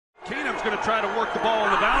Tatum's going to try to work the ball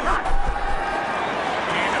on the boundary.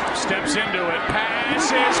 Steps into it. Pass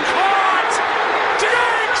is caught.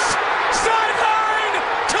 Diggs! Sideline!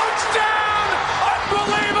 Touchdown!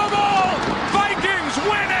 Unbelievable! Vikings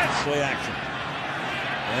win it! Play action.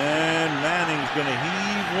 And Manning's going to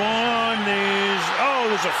heave one.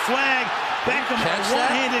 There's a flag. Beckham, a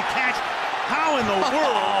one-handed catch. How in the world?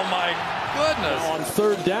 Oh, my goodness. On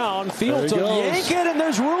third down, Fields will yank it, and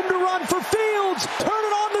there's room to run for Fields. Turn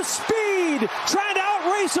it on the speed. Trying to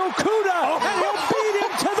outrace Okudah, and he'll beat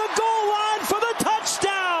him to the goal line for the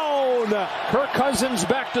touchdown. Kirk Cousins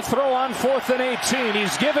back to throw on 4th and 18.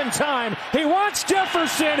 He's given time. He wants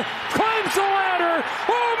Jefferson. Climbs the ladder.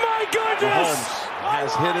 Oh, my goodness. Mahomes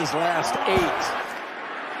has hit his last 8.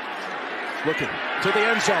 Looking to the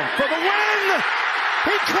end zone for the win.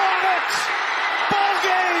 He caught it. Ball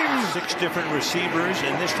game. 6 different receivers,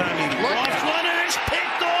 and this time he lost one, and it's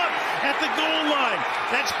picked off at the goal line.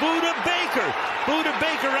 That's Buda Baker. Buda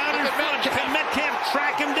Baker out in front. Can Metcalf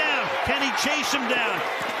track him down? Can he chase him down?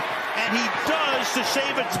 And he does to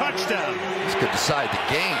save a touchdown. This could decide the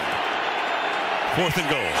game. 4th and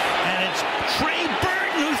goal. And it's Trey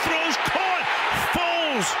Burton who throws caught.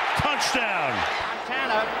 Foles, touchdown.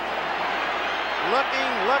 Montana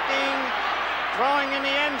looking, throwing in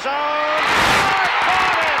the end zone. Clark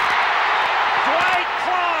caught it! Dwight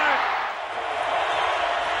Clark!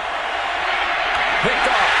 Picked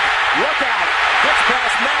off. Look out. Gets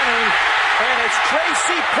past Manning. And it's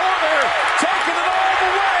Tracy Porter taking it all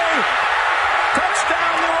the way.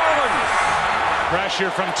 Touchdown, New Orleans.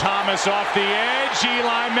 Pressure from Thomas off the edge.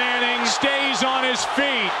 Eli Manning stays on his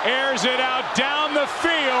feet. Airs it out down the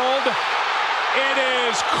field. It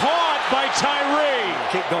is caught by Tyree.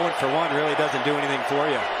 Keep going for one really doesn't do anything for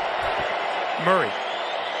you. Murray.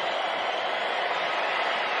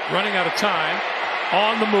 Running out of time.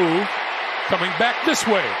 On the move. Coming back this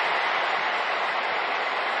way.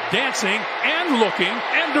 Dancing and looking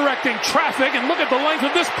and directing traffic. And look at the length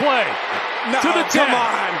of this play. No, to the 10. Come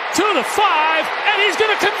on. To the 5. And he's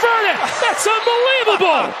going to convert it. That's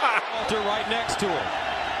unbelievable. Walter right next to him.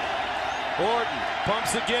 Orton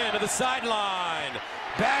pumps again to the sideline.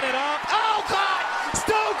 Batted up. Oh, God!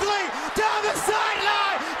 Stokely down the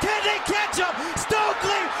sideline. Can they catch him?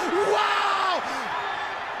 Stokely. Wow!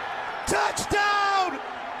 Touchdown!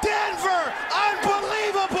 Denver.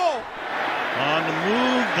 Unbelievable. On the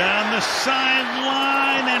move down the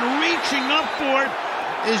sideline and reaching up for it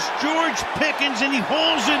is George Pickens, and he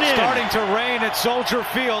holds it in. Starting to rain at Soldier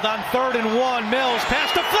Field on 3rd and 1. Mills pass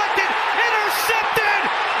deflected. Intercepted.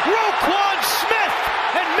 Roquan Smith,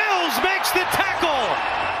 and Mills makes the tackle.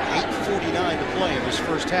 8:49 to play in this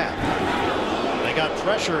first half. They got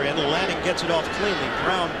pressure, and Lanning gets it off cleanly.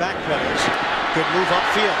 Brown backpedals. Good move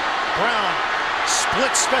upfield. Brown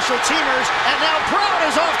splits special teamers, and now Brown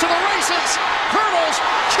is off to the races. Hurdles,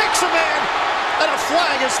 kicks a man, and a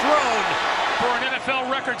flag is thrown. For an NFL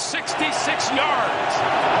record 66 yards.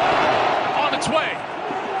 On its way.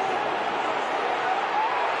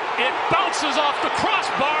 It bounces off the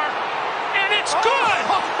crossbar, and it's good!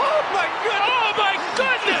 Oh my goodness! Oh my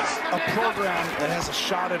goodness! A program that has a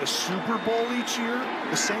shot at a Super Bowl each year,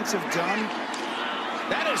 the Saints have done.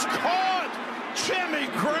 That is caught! Jimmy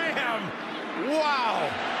Graham! Wow!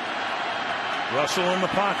 Russell in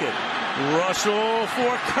the pocket. Russell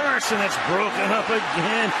for Curse, and it's broken up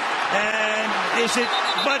again. And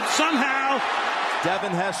but somehow...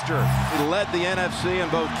 Devin Hester, he led the NFC in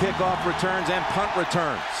both kickoff returns and punt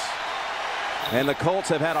returns. And the Colts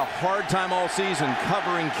have had a hard time all season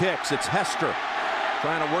covering kicks. It's Hester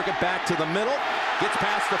trying to work it back to the middle. Gets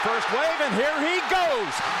past the first wave, and here he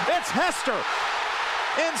goes. It's Hester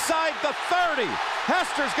inside the 30.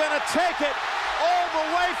 Hester's going to take it all the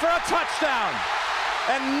way for a touchdown.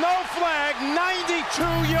 And no flag,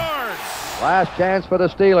 92 yards. Last chance for the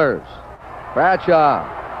Steelers. Bradshaw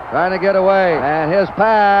trying to get away, and his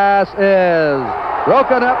pass is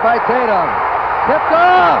broken up by Tatum. Tipped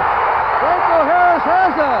off. Franco Harris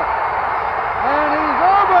has it, and he's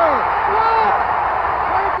over. What?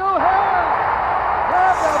 Franco Harris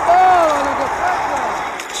grabbed the ball on the deflection.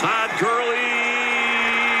 Todd Gurley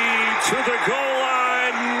to the goal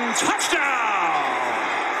line. Touchdown!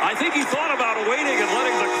 I think he thought about waiting and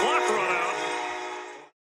letting the